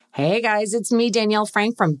Hey guys, it's me, Danielle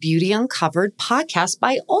Frank from Beauty Uncovered podcast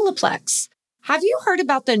by Olaplex. Have you heard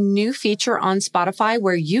about the new feature on Spotify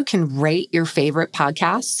where you can rate your favorite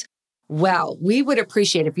podcasts? Well, we would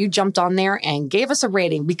appreciate if you jumped on there and gave us a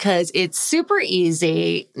rating because it's super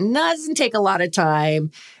easy, doesn't take a lot of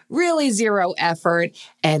time, really zero effort,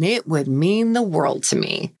 and it would mean the world to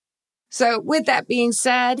me. So with that being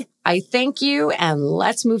said, I thank you and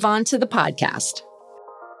let's move on to the podcast.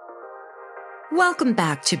 Welcome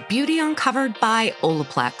back to Beauty Uncovered by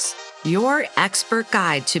Olaplex, your expert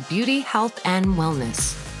guide to beauty, health, and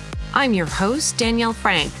wellness. I'm your host, Danielle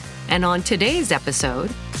Frank, and on today's episode,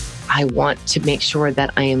 I want to make sure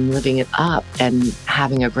that I am living it up and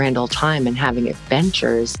having a grand old time and having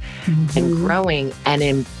adventures and growing and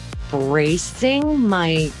embracing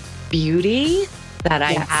my beauty that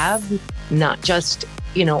I have, not just,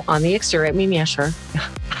 on the exterior. I mean, yeah, sure.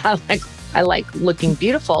 I like looking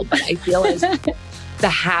beautiful, but I feel as the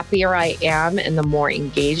happier I am and the more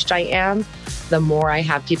engaged I am, the more I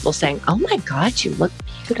have people saying, "Oh my God, you look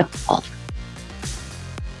beautiful."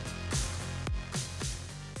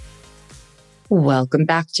 Welcome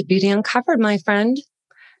back to Beauty Uncovered, my friend.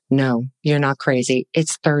 No, you're not crazy.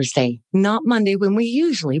 It's Thursday, not Monday, when we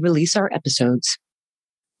usually release our episodes.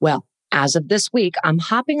 Well, as of this week, I'm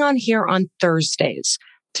hopping on here on Thursdays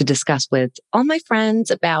to discuss with all my friends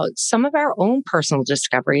about some of our own personal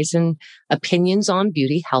discoveries and opinions on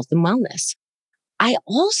beauty, health, and wellness. I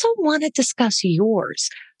also want to discuss yours,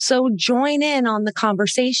 so join in on the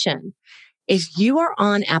conversation. If you are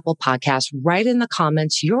on Apple Podcasts, write in the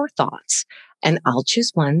comments your thoughts, and I'll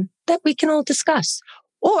choose one that we can all discuss.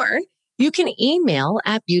 Or you can email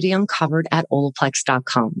at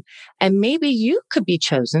beautyuncovered@olaplex.com, and maybe you could be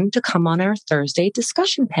chosen to come on our Thursday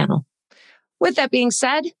discussion panel. With that being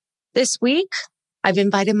said, this week, I've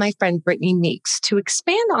invited my friend Brittany Meeks to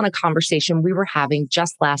expand on a conversation we were having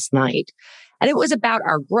just last night. And it was about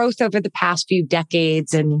our growth over the past few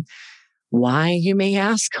decades. And why, you may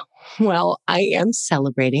ask? Well, I am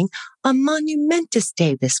celebrating a monumentous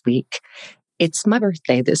day this week. It's my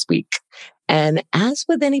birthday this week. And as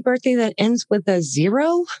with any birthday that ends with a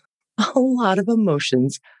 0, a lot of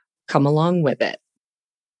emotions come along with it.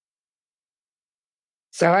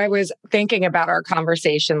 So I was thinking about our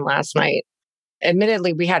conversation last night.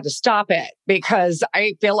 Admittedly, we had to stop it because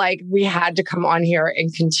I feel like we had to come on here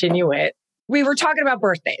and continue it. We were talking about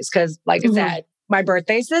birthdays because, like I said, my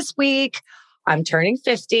birthday's this week. I'm turning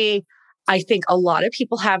 50. I think a lot of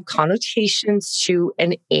people have connotations to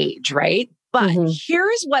an age, right? But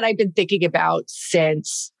here's what I've been thinking about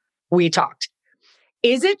since we talked.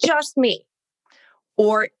 Is it just me?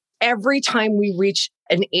 Or every time we reach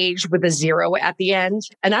an age with a 0 at the end,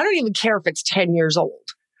 and I don't even care if it's 10 years old.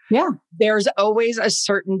 Yeah. There's always a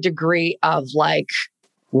certain degree of like,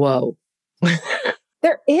 whoa.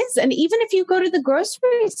 There is. And even if you go to the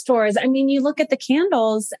grocery stores, I mean, you look at the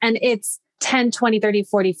candles and it's 10, 20, 30,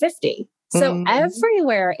 40, 50. So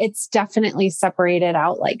everywhere it's definitely separated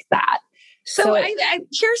out like that. So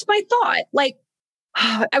here's my thought. Like,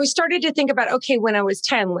 I was starting to think about, okay, when I was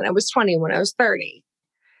 10, when I was 20, when I was 30.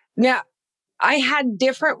 Now, I had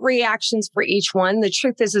different reactions for each one. The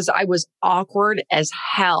truth is I was awkward as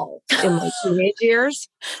hell in my teenage years.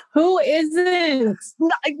 Who isn't?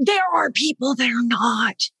 There are people that are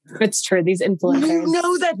not. It's true. These influencers, you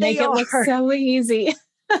know that they make it look so easy.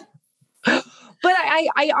 But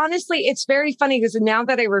I honestly, it's very funny because now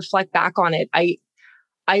that I reflect back on it, I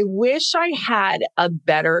wish I had a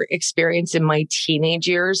better experience in my teenage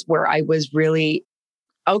years where I was really,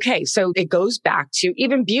 okay, so it goes back to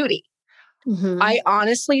even beauty. I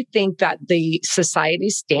honestly think that the society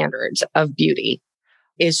standards of beauty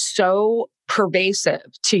is so pervasive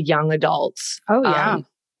to young adults. Oh, yeah.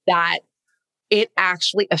 That it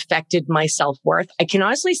actually affected my self-worth. I can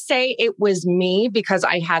honestly say it was me because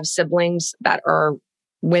I have siblings that are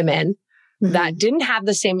women that didn't have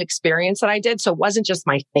the same experience that I did. So it wasn't just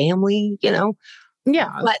my family, Yeah.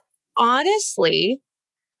 But honestly,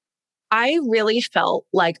 I really felt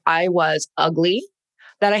like I was ugly.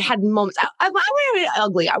 That I had moments, I wouldn't say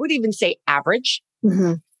ugly, I would even say average.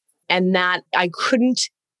 And that I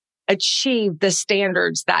couldn't achieve the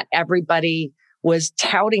standards that everybody was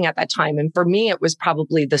touting at that time. And for me, it was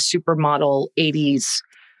probably the supermodel 80s,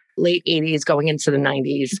 late 80s going into the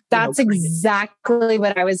 90s. That's exactly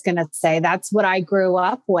what I was going to say. That's what I grew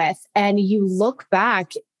up with. And you look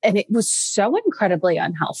back and it was so incredibly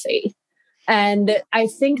unhealthy. And I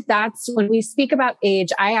think that's when we speak about age,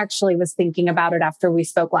 I actually was thinking about it after we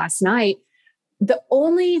spoke last night. The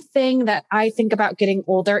only thing that I think about getting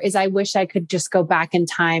older is I wish I could just go back in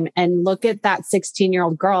time and look at that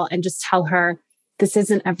 16-year-old girl and just tell her, this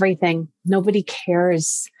isn't everything. Nobody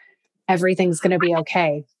cares. everything's going to be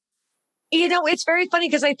okay. It's very funny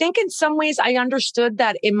because I think in some ways I understood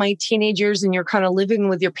that in my teenage years and you're kind of living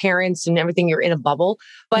with your parents and everything, you're in a bubble.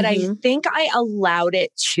 But I think I allowed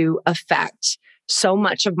it to affect so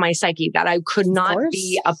much of my psyche that I could not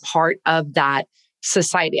be a part of that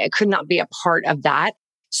society. I could not be a part of that.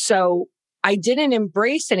 So I didn't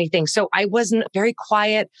embrace anything. So I wasn't very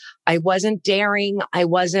quiet. I wasn't daring.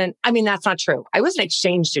 That's not true. I was an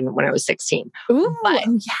exchange student when I was 16. Ooh, but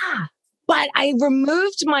yeah. But I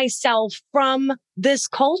removed myself from this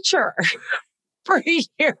culture for a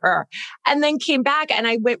year and then came back and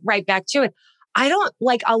I went right back to it. I don't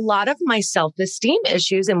like a lot of my self-esteem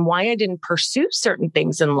issues and why I didn't pursue certain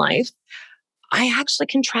things in life. I actually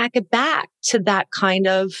can track it back to that kind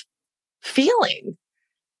of feeling.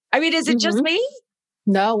 I mean, is it just me?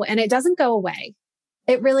 No, and it doesn't go away.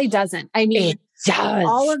 It really doesn't. I mean, it does.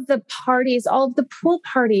 All of the parties, all of the pool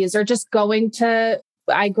parties are just going to,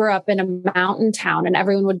 I grew up in a mountain town and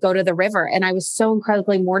everyone would go to the river. And I was so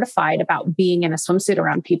incredibly mortified about being in a swimsuit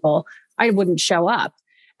around people. I wouldn't show up.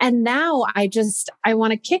 And now I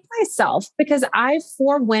want to kick myself because I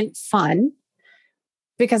forewent fun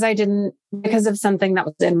because of something that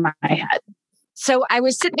was in my head. So I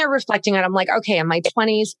was sitting there reflecting on, I'm like, okay, in my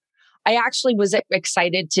 20s, I actually was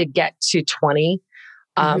excited to get to 20,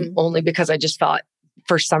 only because I just thought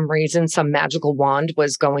for some reason, some magical wand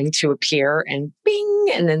was going to appear and bing.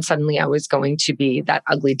 And then suddenly I was going to be that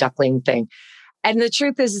ugly duckling thing. And the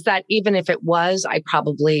truth is that even if it was, I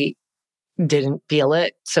probably didn't feel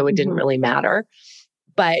it. So it didn't really matter.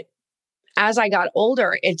 But as I got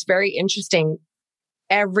older, it's very interesting.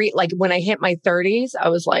 When I hit my 30s, I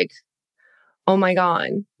was like, oh my God,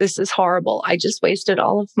 this is horrible. I just wasted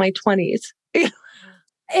all of my 20s.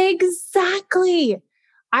 Exactly.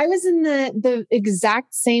 I was in the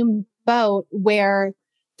exact same boat where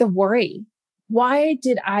the worry. Why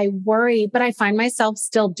did I worry? But I find myself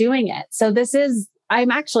still doing it. So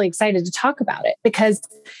I'm actually excited to talk about it because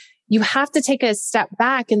you have to take a step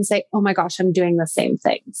back and say, oh my gosh, I'm doing the same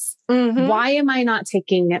things. Why am I not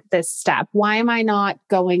taking this step? Why am I not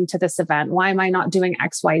going to this event? Why am I not doing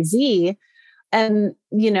X, Y, Z? And,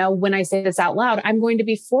 when I say this out loud, I'm going to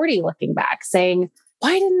be 40 looking back saying,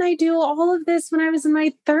 why didn't I do all of this when I was in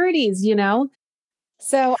my 30s,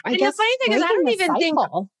 So I guess the funny thing is,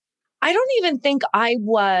 I don't even think I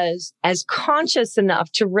was as conscious enough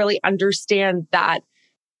to really understand that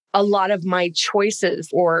a lot of my choices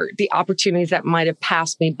or the opportunities that might have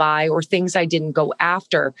passed me by or things I didn't go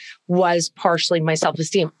after was partially my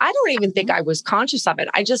self-esteem. I don't even think I was conscious of it.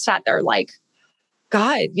 I just sat there like,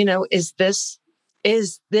 God, is this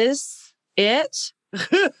it?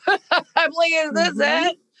 I'm like, is this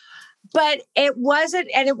it? But it wasn't.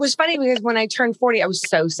 And it was funny because when I turned 40, I was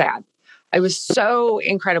so sad. I was so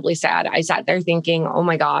incredibly sad. I sat there thinking, oh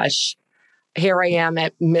my gosh, here I am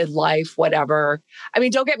at midlife, whatever. I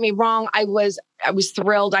mean, don't get me wrong. I was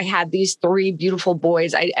thrilled. I had these 3 beautiful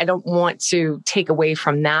boys. I don't want to take away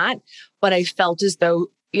from that, but I felt as though,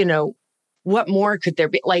 what more could there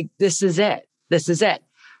be? Like, this is it. This is it.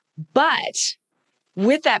 But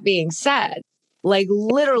with that being said, like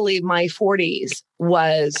literally my 40s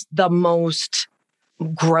was the most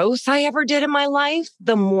growth I ever did in my life.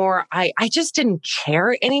 The more I just didn't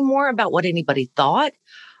care anymore about what anybody thought.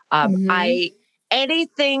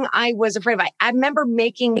 Anything I was afraid of. I remember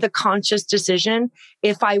making the conscious decision.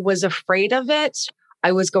 If I was afraid of it,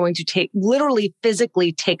 I was going to literally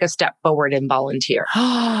physically take a step forward and volunteer.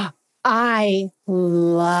 I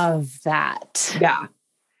love that. Yeah.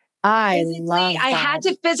 I had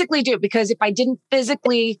to physically do it because if I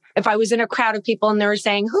was in a crowd of people and they were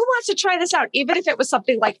saying, who wants to try this out? Even if it was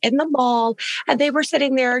something like in the mall and they were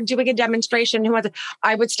sitting there doing a demonstration,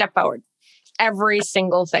 I would step forward every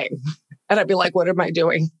single thing. And I'd be like, what am I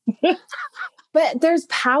doing? But there's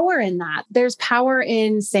power in that. There's power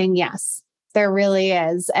in saying yes. There really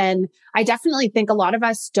is. And I definitely think a lot of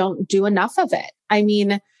us don't do enough of it. I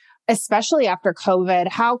mean, especially after COVID,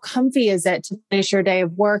 how comfy is it to finish your day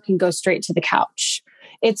of work and go straight to the couch?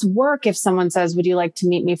 It's work if someone says, would you like to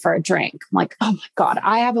meet me for a drink? I'm like, oh my God,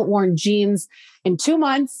 I haven't worn jeans in 2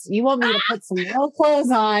 months. You want me to put some real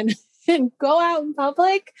clothes on and go out in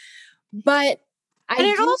public? But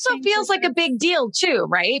it also feels like a big deal too,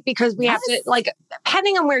 right? Because we have to, like,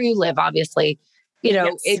 depending on where you live, obviously,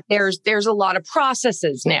 there's a lot of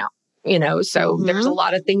processes now. So there's a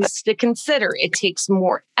lot of things to consider. It takes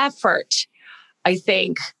more effort, I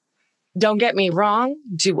think. Don't get me wrong.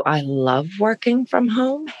 Do I love working from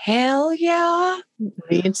home? Hell yeah.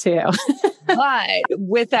 Me too. But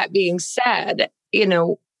with that being said,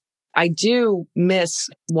 I do miss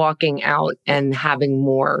walking out and having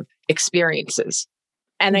more experiences.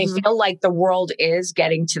 And I feel like the world is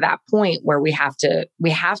getting to that point where we have to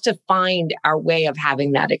find our way of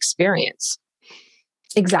having that experience.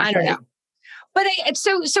 Exactly. I don't know. But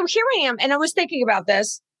so here I am. And I was thinking about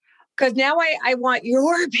this because now I want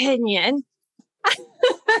your opinion.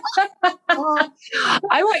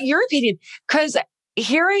 I want your opinion because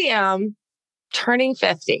here I am turning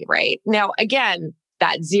 50, right? Now, again,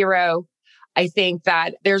 that zero, I think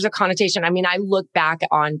that there's a connotation. I mean, I look back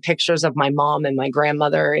on pictures of my mom and my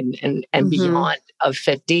grandmother and beyond of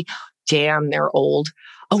 50. Damn, they're old.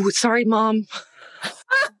 Oh, sorry, Mom.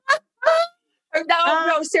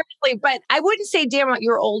 No, seriously. But I wouldn't say, damn,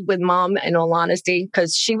 you're old with Mom, in all honesty,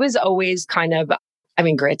 because she was always kind of, I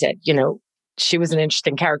mean, granted, she was an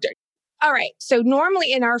interesting character. All right. So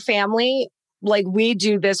normally in our family, like we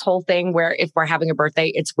do this whole thing where if we're having a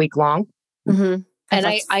birthday, it's week long. Mm-hmm. And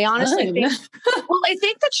I honestly think, I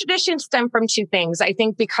think the tradition stemmed from two things. I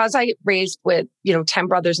think because I raised with, 10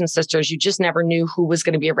 brothers and sisters, you just never knew who was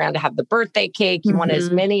going to be around to have the birthday cake. You wanted as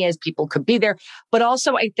many as people could be there. But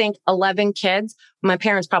also I think 11 kids, my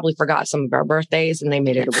parents probably forgot some of our birthdays and they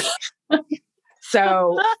made it a week.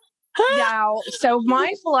 So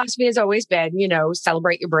my philosophy has always been,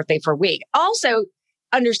 celebrate your birthday for a week. Also,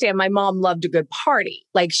 understand my mom loved a good party.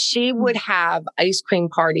 Like she would have ice cream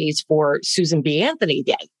parties for Susan B. Anthony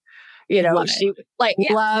Day.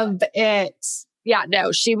 Love it. Yeah,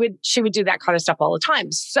 no, she would do that kind of stuff all the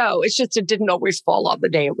time. So it's just, it didn't always fall on the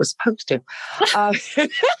day it was supposed to.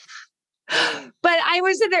 But I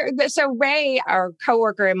was in there. So Ray, our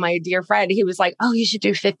coworker and my dear friend, he was like, oh, you should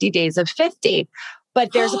do 50 days of 50.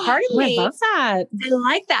 But there's a part of me. I love that. I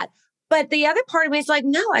like that. But the other part of me is like,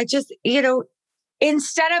 no, I just,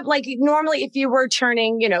 instead of like normally if you were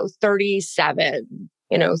turning, 37,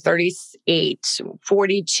 38,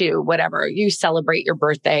 42, whatever, you celebrate your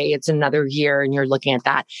birthday. It's another year and you're looking at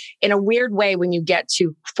that. In a weird way, when you get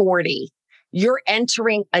to 40, you're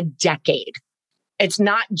entering a decade. It's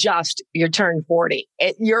not just you turn 40.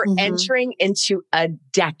 You're entering into a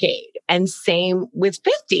decade. And same with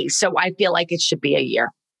 50. So I feel like it should be a year.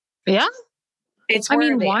 Yeah.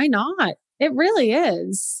 Why not? It really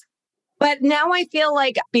is. But now I feel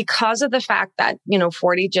like because of the fact that,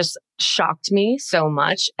 40 just shocked me so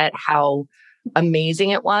much at how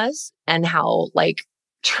amazing it was and how like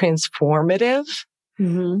transformative.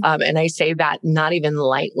 And I say that not even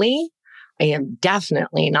lightly. I am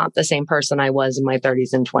definitely not the same person I was in my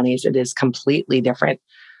 30s and 20s. It is completely different.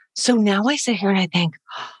 So now I sit here and I think,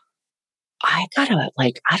 I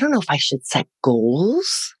don't know if I should set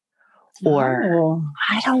goals or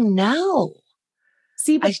I don't know.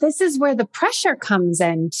 See, but this is where the pressure comes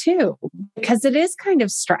in too, because it is kind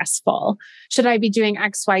of stressful. Should I be doing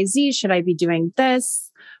X, Y, Z? Should I be doing this?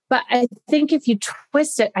 But I think if you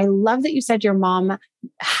twist it, I love that you said your mom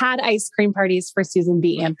had ice cream parties for Susan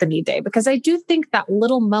B. Anthony Day, because I do think that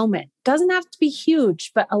little moment doesn't have to be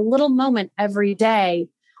huge, but a little moment every day.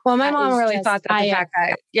 Well, my mom really thought that the fact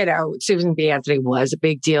that, Susan B. Anthony was a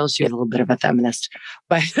big deal. She was a little bit of a feminist,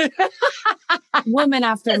 but woman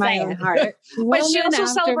after my own heart. But she also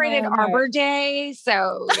celebrated Arbor Day.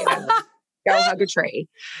 So, go hug a tree.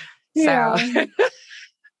 So,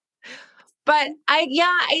 but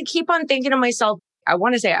I keep on thinking to myself, I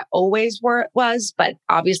want to say I always was, but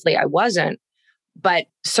obviously I wasn't. But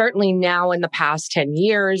certainly now in the past 10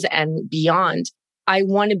 years and beyond, I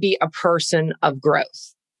want to be a person of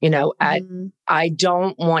growth. I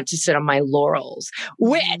don't want to sit on my laurels,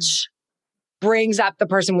 which brings up the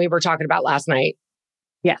person we were talking about last night.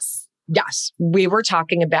 Yes. We were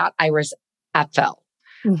talking about Iris Apfel.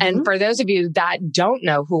 And for those of you that don't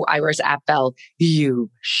know who Iris Apfel, you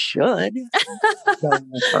should go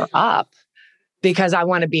look her up because I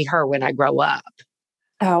want to be her when I grow up.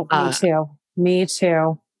 Oh, me too. Me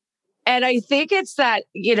too. And I think it's that,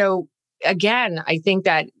 again, I think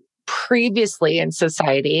that previously in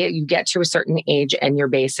society, you get to a certain age and you're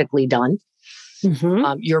basically done.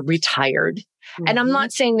 You're retired. And I'm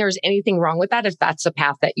not saying there's anything wrong with that if that's the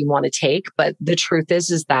path that you want to take. But the truth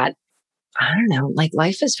is that, I don't know, like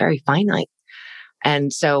life is very finite.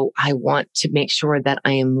 And so I want to make sure that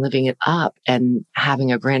I am living it up and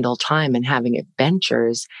having a grand old time and having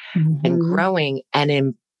adventures and growing and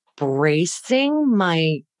embracing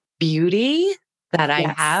my beauty that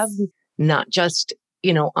I have, not just,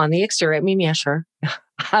 on the exterior. I mean, yeah, sure.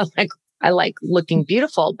 I like looking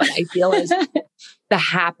beautiful, but I feel as the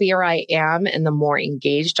happier I am and the more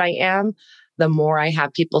engaged I am, the more I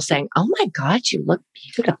have people saying, oh my God, you look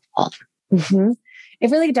beautiful. It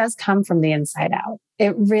really does come from the inside out.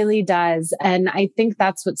 It really does. And I think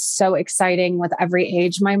that's what's so exciting with every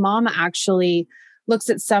age. My mom actually looks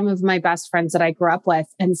at some of my best friends that I grew up with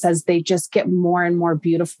and says they just get more and more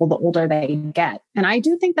beautiful the older they get. And I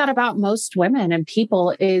do think that about most women and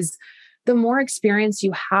people is the more experience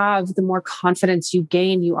you have, the more confidence you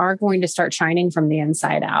gain, you are going to start shining from the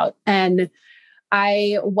inside out. And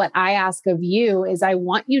what I ask of you is I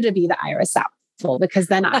want you to be the Iris Apfel, because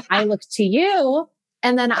then I look to you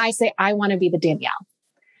and then I say, I want to be the Danielle.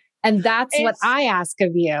 And that's what I ask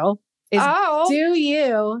of you is do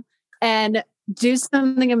you and do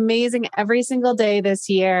something amazing every single day this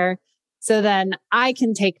year. So then I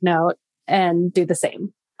can take note and do the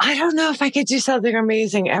same. I don't know if I could do something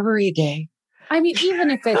amazing every day. I mean, even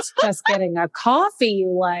if it's just getting a coffee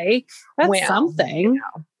you like, that's something.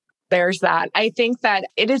 There's that. I think that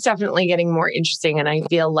it is definitely getting more interesting. And I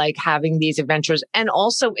feel like having these adventures and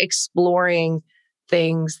also exploring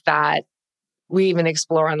things that we even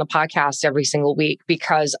explore on the podcast every single week,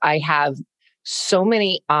 because I have so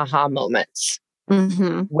many aha moments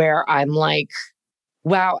where I'm like,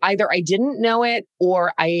 wow, either I didn't know it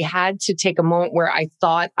or I had to take a moment where I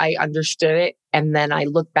thought I understood it. And then I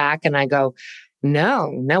look back and I go,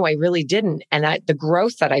 no, I really didn't. And the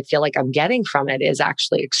growth that I feel like I'm getting from it is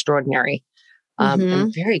actually extraordinary.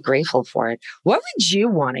 I'm very grateful for it. What would you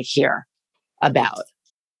want to hear about?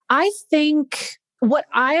 I think what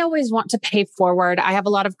I always want to pay forward, I have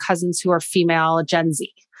a lot of cousins who are female Gen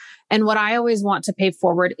Z. And what I always want to pay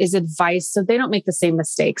forward is advice so they don't make the same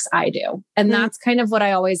mistakes I do. And that's kind of what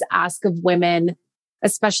I always ask of women,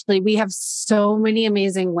 especially we have so many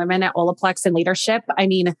amazing women at Olaplex in leadership. I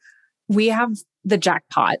mean, we have the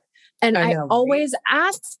jackpot. And I always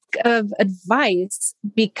ask of advice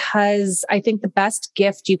because I think the best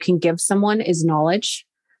gift you can give someone is knowledge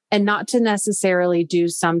and not to necessarily do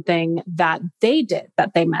something that they did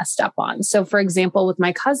that they messed up on. So for example, with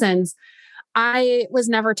my cousins, I was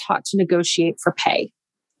never taught to negotiate for pay.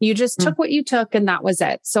 You just took what you took and that was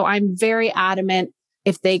it. So I'm very adamant.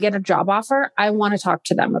 If they get a job offer, I want to talk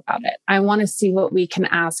to them about it. I want to see what we can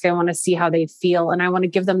ask. I want to see how they feel. And I want to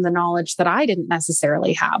give them the knowledge that I didn't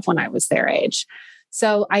necessarily have when I was their age.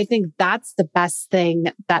 So I think that's the best thing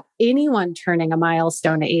that anyone turning a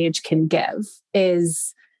milestone age can give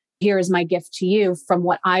is, here is my gift to you from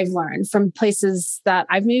what I've learned from places that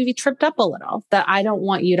I've maybe tripped up a little that I don't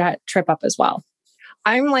want you to trip up as well.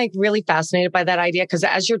 I'm like really fascinated by that idea because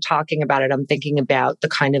as you're talking about it, I'm thinking about the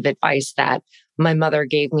kind of advice that my mother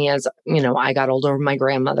gave me as, I got older, my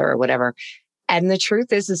grandmother or whatever. And the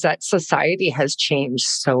truth is that society has changed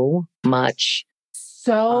so much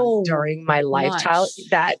during my lifetime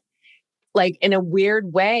that like in a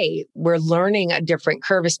weird way, we're learning a different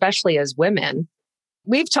curve, especially as women.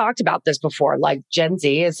 We've talked about this before, like Gen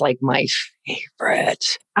Z is like my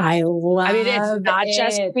favorite. I mean, it's not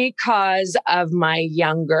just because of my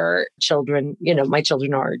younger children, my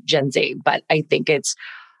children are Gen Z, but I think it's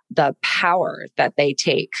the power that they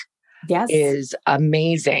take is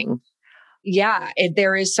amazing. Yeah,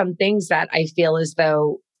 there is some things that I feel as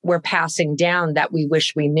though we're passing down that we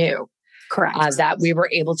wish we knew. Correct. That we were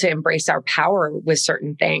able to embrace our power with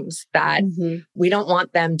certain things that we don't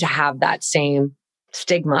want them to have that same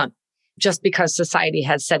stigma. Just because society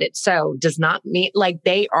has said it so does not mean like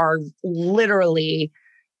they are literally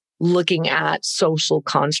looking at social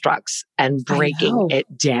constructs and breaking it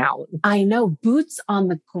down. I know, boots on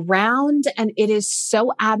the ground. And it is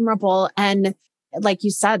so admirable. And like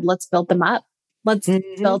you said, let's build them up. Let's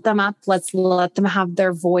build them up. Let's let them have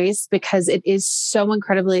their voice because it is so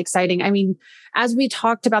incredibly exciting. I mean, as we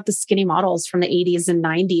talked about the skinny models from the 80s and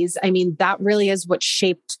 90s, I mean, that really is what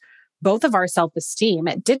shaped both of our self-esteem.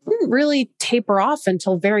 It didn't really taper off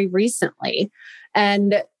until very recently.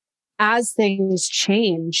 And as things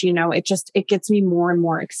change, it gets me more and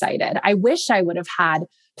more excited. I wish I would have had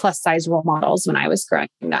plus size role models when I was growing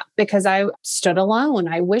up because I stood alone.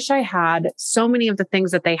 I wish I had so many of the things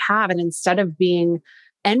that they have. And instead of being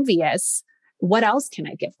envious, what else can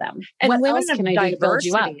I give them? And what women else can I do to build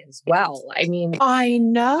you up? As well. I mean, I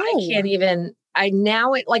know.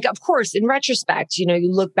 Of course, in retrospect, you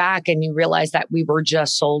look back and you realize that we were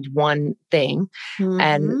just sold one thing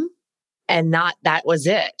and not that was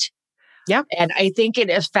it. Yeah. And I think it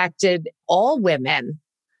affected all women,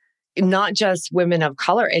 not just women of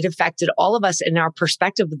color. It affected all of us in our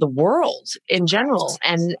perspective of the world in general.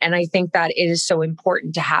 And I think that it is so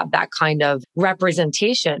important to have that kind of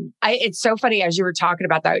representation. It's so funny as you were talking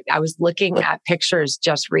about that. I was looking at pictures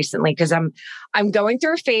just recently because I'm going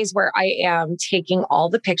through a phase where I am taking all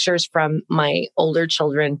the pictures from my older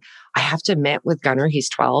children. I have to admit with Gunnar, he's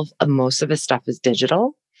 12. Most of his stuff is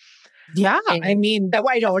digital. Yeah. And I mean, that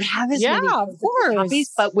I don't have as many of course.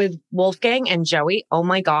 copies, but with Wolfgang and Joey, oh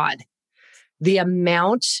my God, the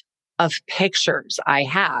amount of pictures I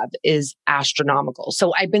have is astronomical.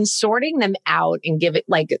 So I've been sorting them out and give it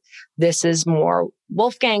like, this is more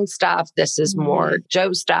Wolfgang stuff. This is more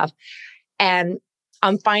Joe stuff. And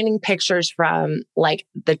I'm finding pictures from like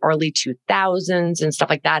the early 2000s and stuff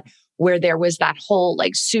like that, where there was that whole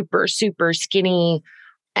like super, super skinny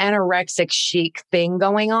anorexic chic thing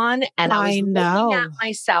going on. And I was looking at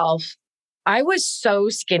myself. I was so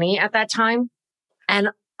skinny at that time. And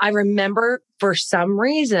I remember for some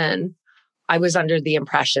reason, I was under the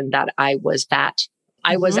impression that I was fat.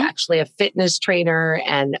 I was actually a fitness trainer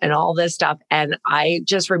and all this stuff. And I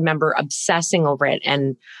just remember obsessing over it.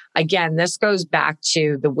 And again, this goes back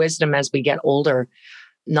to the wisdom as we get older,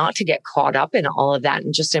 not to get caught up in all of that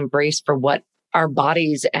and just embrace for what our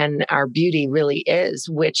bodies and our beauty really is,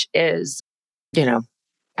 which is, you know,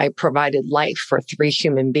 I provided life for 3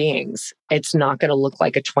 human beings. It's not going to look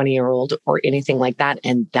like a 20-year-old or anything like that.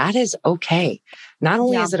 And that is okay. Not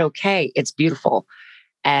only is it okay, it's beautiful.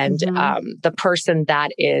 And the person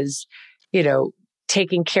that is, you know,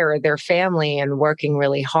 taking care of their family and working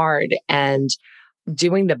really hard and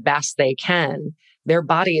doing the best they can, their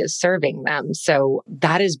body is serving them. So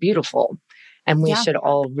that is beautiful. And we should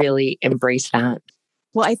all really embrace that.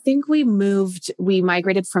 Well, I think we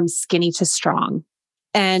migrated from skinny to strong.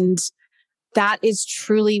 And that is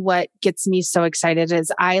truly what gets me so excited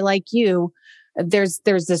is I, like you, there's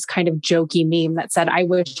this kind of jokey meme that said, I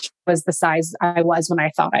wish I was the size I was when I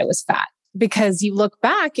thought I was fat. Because you look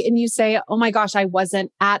back and you say, oh my gosh, I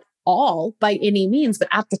wasn't at all by any means. But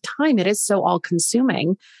at the time, it is so all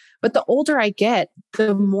consuming. But the older I get,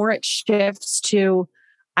 the more it shifts to,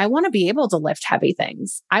 I want to be able to lift heavy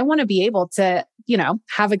things. I want to be able to, you know,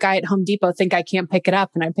 have a guy at Home Depot think I can't pick it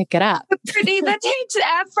up and I pick it up. Brittany, that takes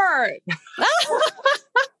effort.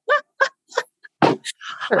 I'm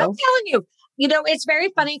telling you, you know, it's very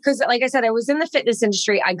funny because like I said, I was in the fitness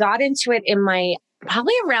industry. I got into it in my,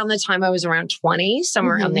 probably around the time I was around 20,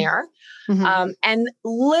 somewhere around there. And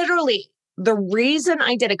literally the reason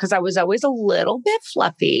I did it, because I was always a little bit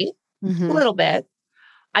fluffy, a little bit.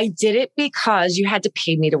 I did it because you had to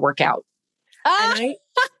pay me to work out. And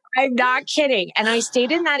I'm not kidding. And I stayed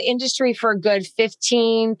in that industry for a good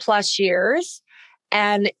 15 plus years.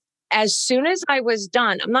 And as soon as I was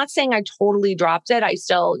done, I'm not saying I totally dropped it. I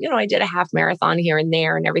still, you know, I did a half marathon here and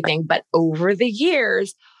there and everything. But over the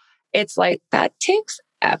years, it's like, that takes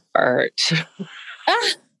effort.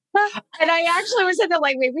 And I actually was into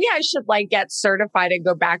like, maybe I should like get certified and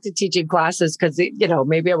go back to teaching classes because, you know,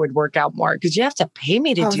 maybe I would work out more because you have to pay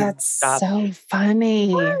me to do that's stuff. So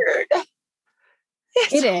funny. Weird.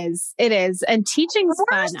 It is. And teaching's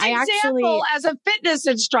fun. I actually, as a fitness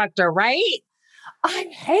instructor, right? I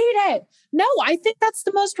hate it. No, I think that's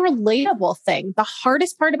the most relatable thing. The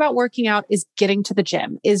hardest part about working out is getting to the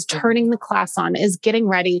gym, is turning the class on, is getting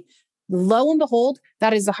ready. Lo and behold,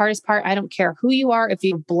 that is the hardest part. I don't care who you are. If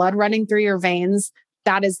you have blood running through your veins,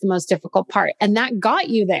 that is the most difficult part. And that got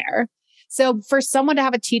you there. So for someone to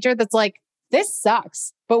have a teacher that's like, this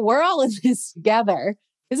sucks, but we're all in this together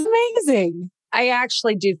is amazing. I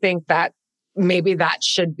actually do think that maybe that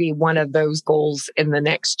should be one of those goals in the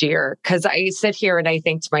next year. Cause I sit here and I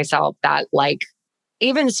think to myself that like,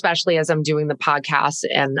 even especially as I'm doing the podcast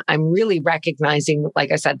and I'm really recognizing,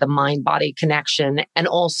 like I said, the mind body connection and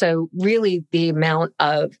also really the amount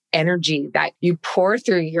of energy that you pour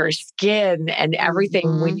through your skin and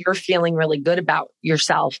everything when you're feeling really good about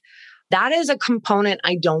yourself. That is a component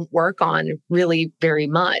I don't work on really very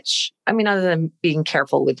much. I mean, other than being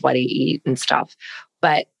careful with what I eat and stuff,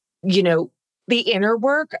 but you know, the inner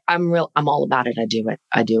work, I'm all about it. I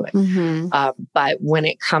do it. But when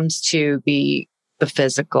it comes to the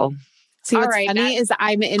physical. See, what's funny is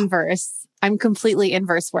I'm inverse. I'm completely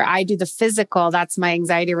inverse where I do the physical. That's my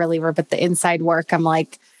anxiety reliever. But the inside work, I'm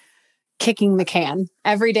like kicking the can.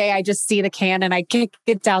 Every day I just see the can and I kick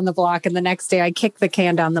it down the block. And the next day I kick the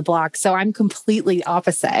can down the block. So I'm completely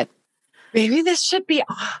opposite. Maybe this should be,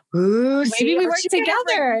 maybe we work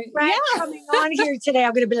together. Right? Yeah. Coming on here today,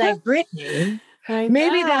 I'm going to be like, Brittany.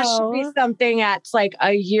 Maybe that should be something that's like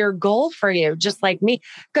a year goal for you, just like me.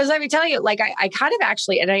 Because let me tell you, like I kind of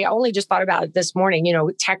actually, and I only just thought about it this morning, you know,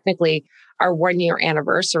 technically our 1-year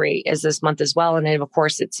anniversary is this month as well. And then of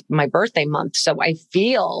course it's my birthday month. So I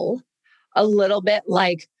feel a little bit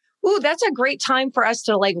like, ooh, that's a great time for us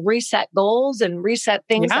to like reset goals and reset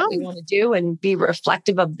things that we want to do and be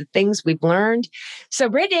reflective of the things we've learned. So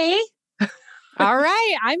Brittany. All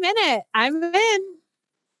right. I'm in it. I'm in.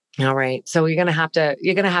 All right. So you're going to have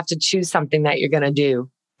to choose something that you're going to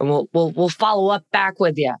do and we'll follow up back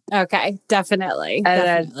with you. Okay. Definitely.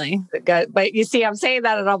 Definitely. But you see, I'm saying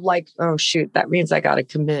that and I'm like, oh shoot, that means I got to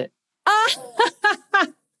commit.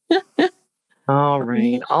 All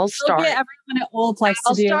right. I'll start. Get everyone at Olaplex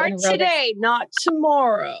I'll to do start today, not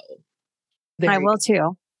tomorrow. I will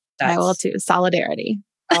too. I will too. Solidarity.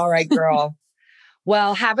 All right, girl.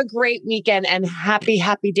 Well, have a great weekend and happy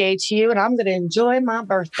day to you. And I'm going to enjoy my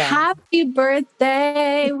birthday. Happy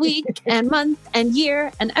birthday, week and month and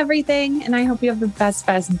year and everything. And I hope you have the best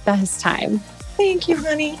time. Thank you,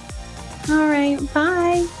 honey. All right.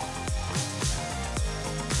 Bye.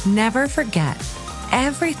 Never forget,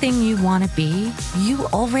 everything you want to be, you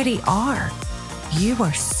already are. You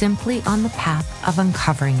are simply on the path of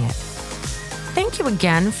uncovering it. Thank you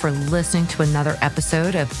again for listening to another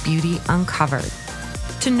episode of Beauty Uncovered.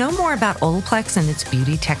 To know more about Olaplex and its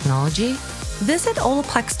beauty technology, visit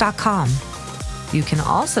Olaplex.com. You can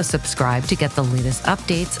also subscribe to get the latest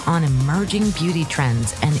updates on emerging beauty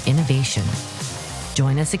trends and innovation.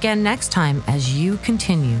 Join us again next time as you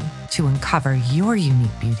continue to uncover your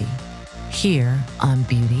unique beauty here on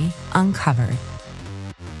Beauty Uncovered.